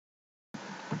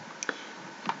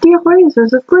Dear Warriors,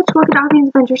 there's a glitch. Look at Obvious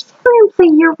Adventures. Sit here and play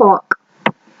Yearwalk.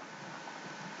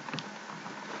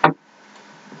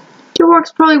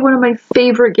 Yearwalk's probably one of my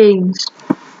favorite games.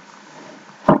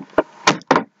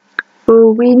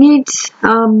 So we need,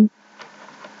 oh,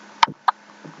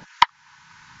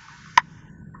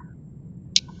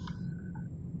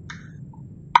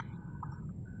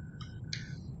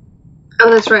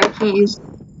 that's right, I can't use it.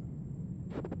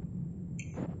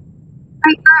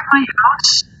 Right there at my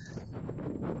house.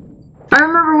 I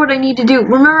remember what I need to do.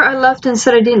 Remember I left and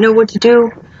said I didn't know what to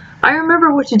do? I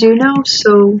remember what to do now,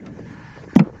 so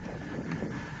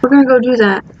we're gonna go do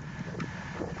that.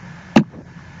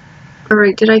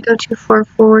 Alright, did I go too far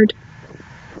forward?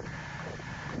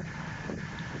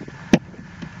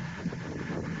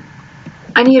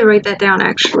 I need to write that down,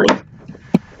 actually.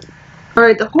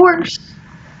 Alright, the horse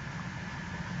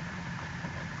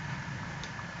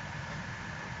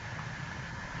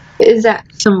is that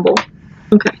symbol.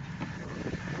 Okay.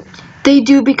 They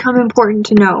do become important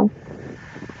to know.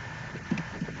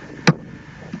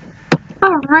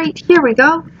 Alright, here we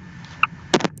go.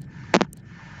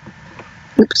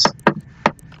 Oops.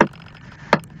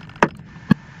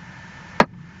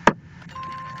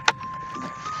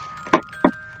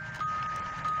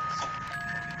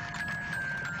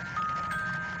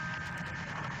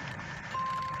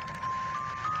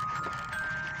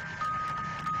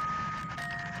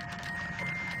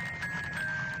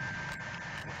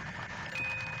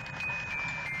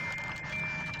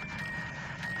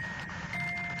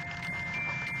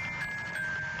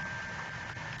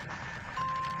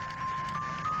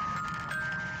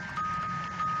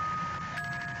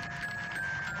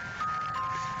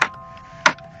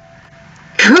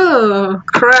 Oh,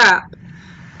 crap.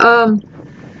 I'm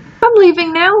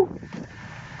leaving now.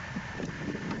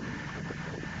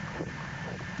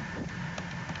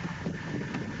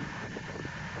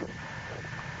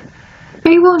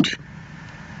 I won't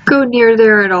go near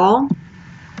there at all.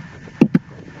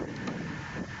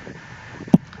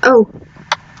 Oh.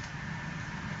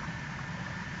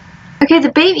 Okay,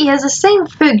 the baby has the same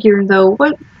figure though.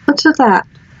 What's with that?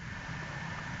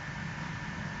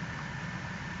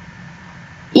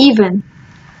 Even.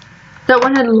 That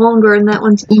one had longer and that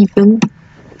one's even.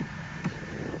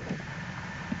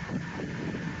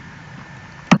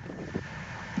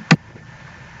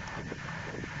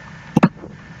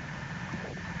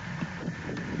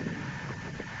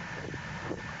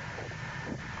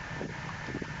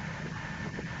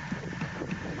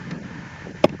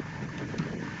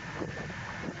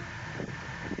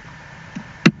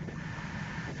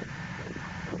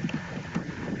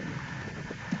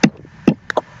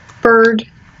 Bird.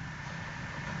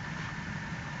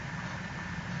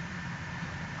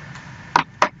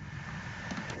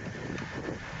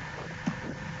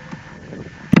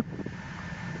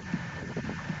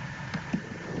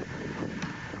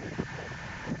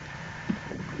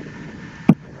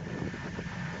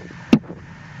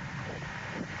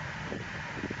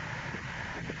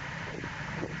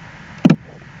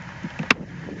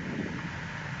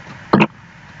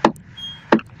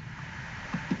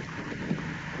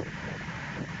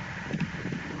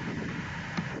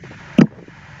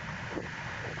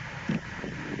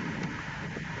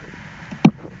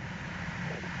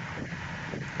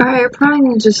 Alright, I probably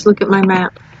need to just look at my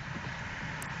map.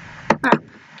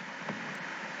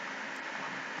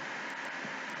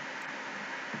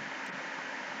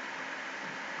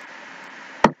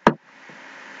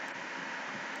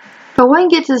 I want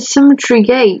to get to the Cemetery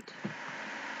Gate.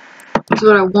 That's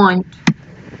what I want.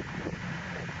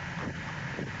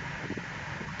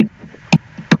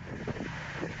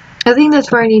 I think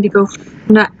that's where I need to go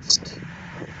next.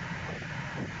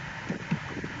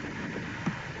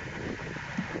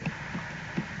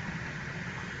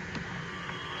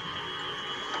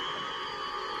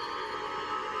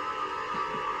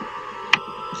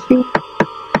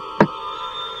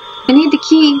 I need the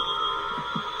key.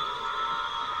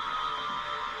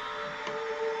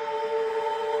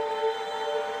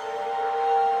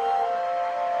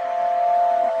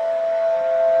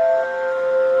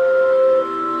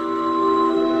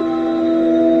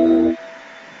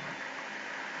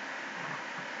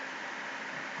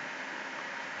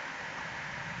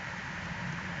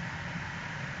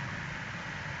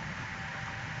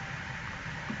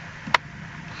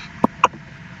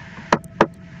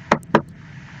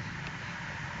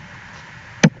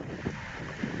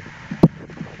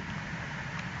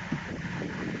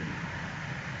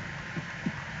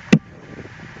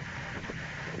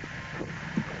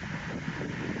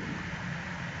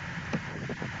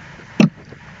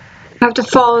 I have to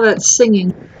follow that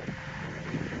singing.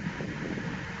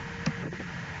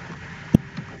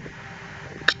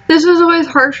 This was always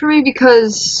hard for me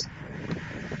because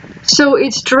so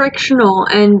it's directional,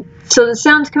 and so the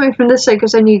sound's coming from this side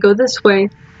because I need to go this way,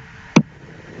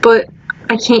 but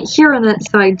I can't hear on that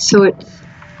side, so it's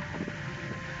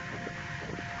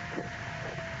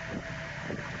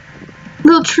a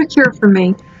little trickier for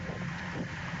me.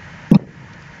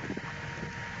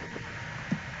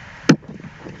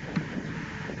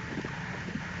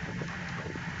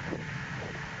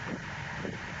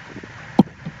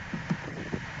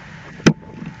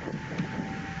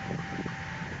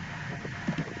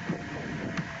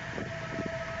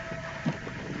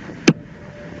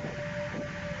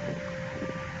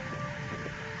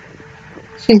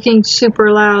 She's getting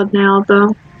super loud now,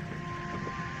 though.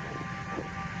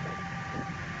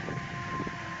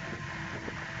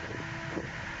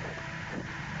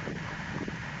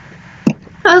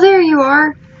 Oh, there you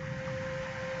are.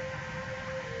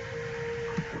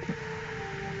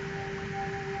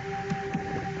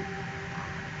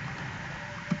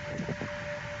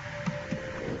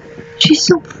 She's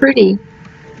so pretty.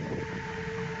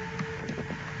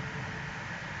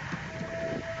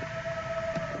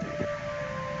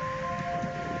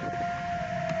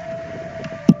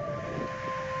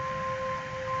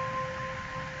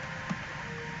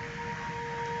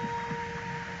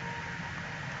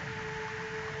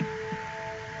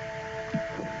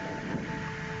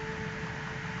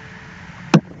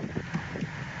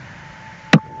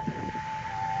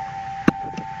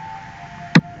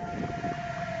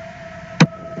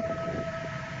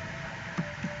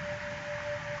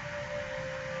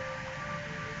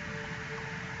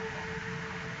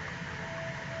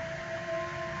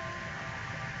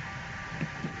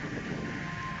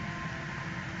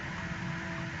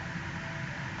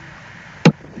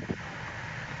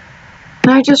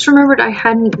 And I just remembered I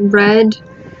hadn't read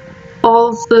all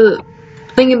of the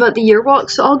thing about the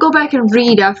yearwalk, so I'll go back and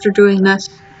read after doing this.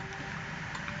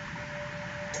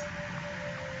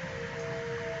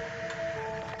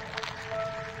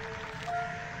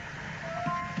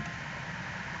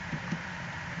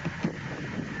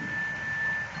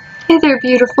 Hey there,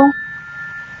 beautiful.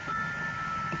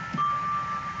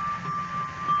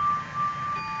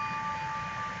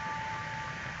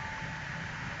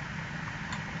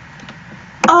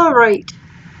 Alright.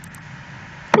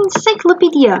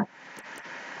 Encyclopedia.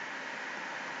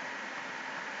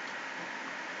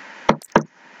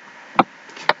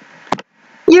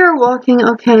 You're walking,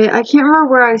 okay. I can't remember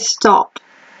where I stopped.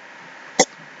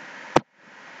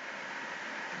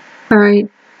 Alright.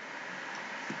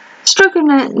 Struck of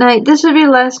night, this would be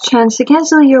the last chance to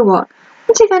cancel your walk.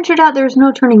 Once he ventured out, there was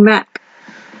no turning back.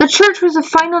 The church was the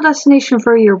final destination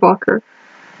for a yearwalker.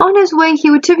 On his way,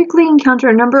 he would typically encounter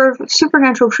a number of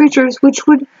supernatural creatures which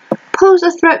would pose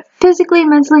a threat physically,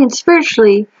 mentally, and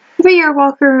spiritually. If a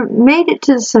yearwalker made it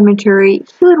to the cemetery,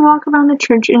 he would walk around the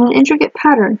church in an intricate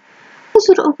pattern. This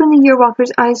would open the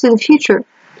yearwalker's eyes to the future.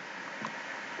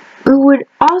 It would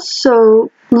also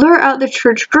lure out the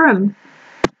church grim.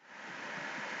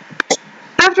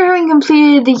 After having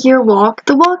completed the year walk,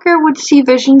 the walker would see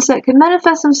visions that could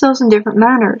manifest themselves in different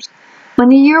manners. When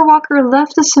the year walker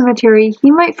left the cemetery,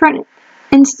 he might for an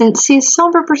instant see a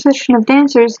somber procession of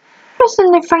dancers dressed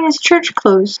in their finest church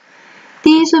clothes.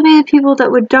 These would be the people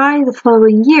that would die the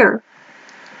following year.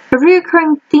 A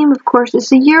recurring theme, of course, is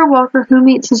the year walker who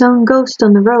meets his own ghost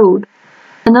on the road.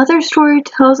 Another story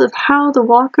tells of how the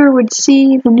walker would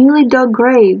see the newly dug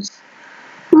graves.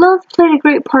 Love played a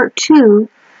great part too.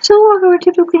 So the walker would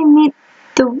typically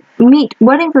meet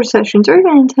wedding processions or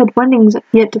even attend weddings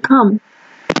yet to come.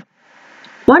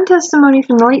 One testimony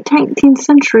from the late 19th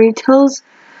century tells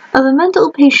of a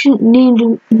mental patient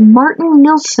named Martin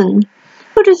Nilsson,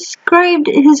 who described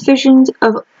his visions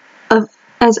as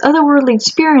otherworldly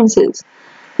experiences.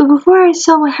 But before I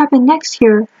saw what happened next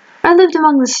year, I lived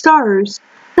among the stars.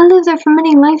 I lived there for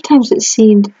many lifetimes, it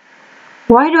seemed.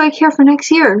 Why do I care for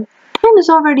next year? Time has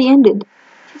already ended.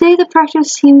 Today the practice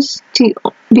seems to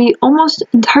be almost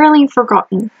entirely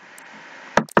forgotten.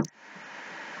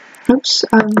 Oops,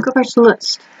 go back to the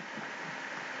list.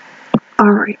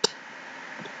 Alright.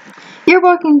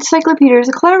 Yearwalk Encyclopedia is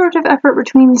a collaborative effort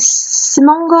between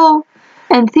Simongo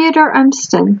and Theodore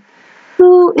Amsden,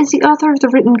 who is the author of the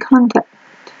written content.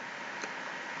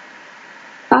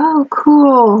 Oh,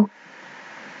 cool.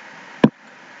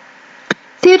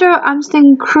 Theodore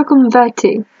Amsden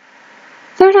Krukomveti.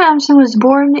 Theodore Amsden was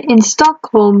born in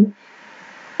Stockholm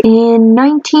in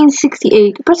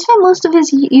 1968, but spent most of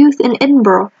his youth in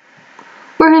Edinburgh,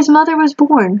 where his mother was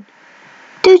born.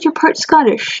 Dude, you're part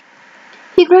Scottish.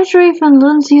 He graduated from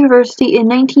Lund University in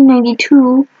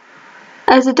 1992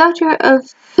 as a Doctor of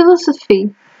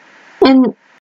Philosophy, and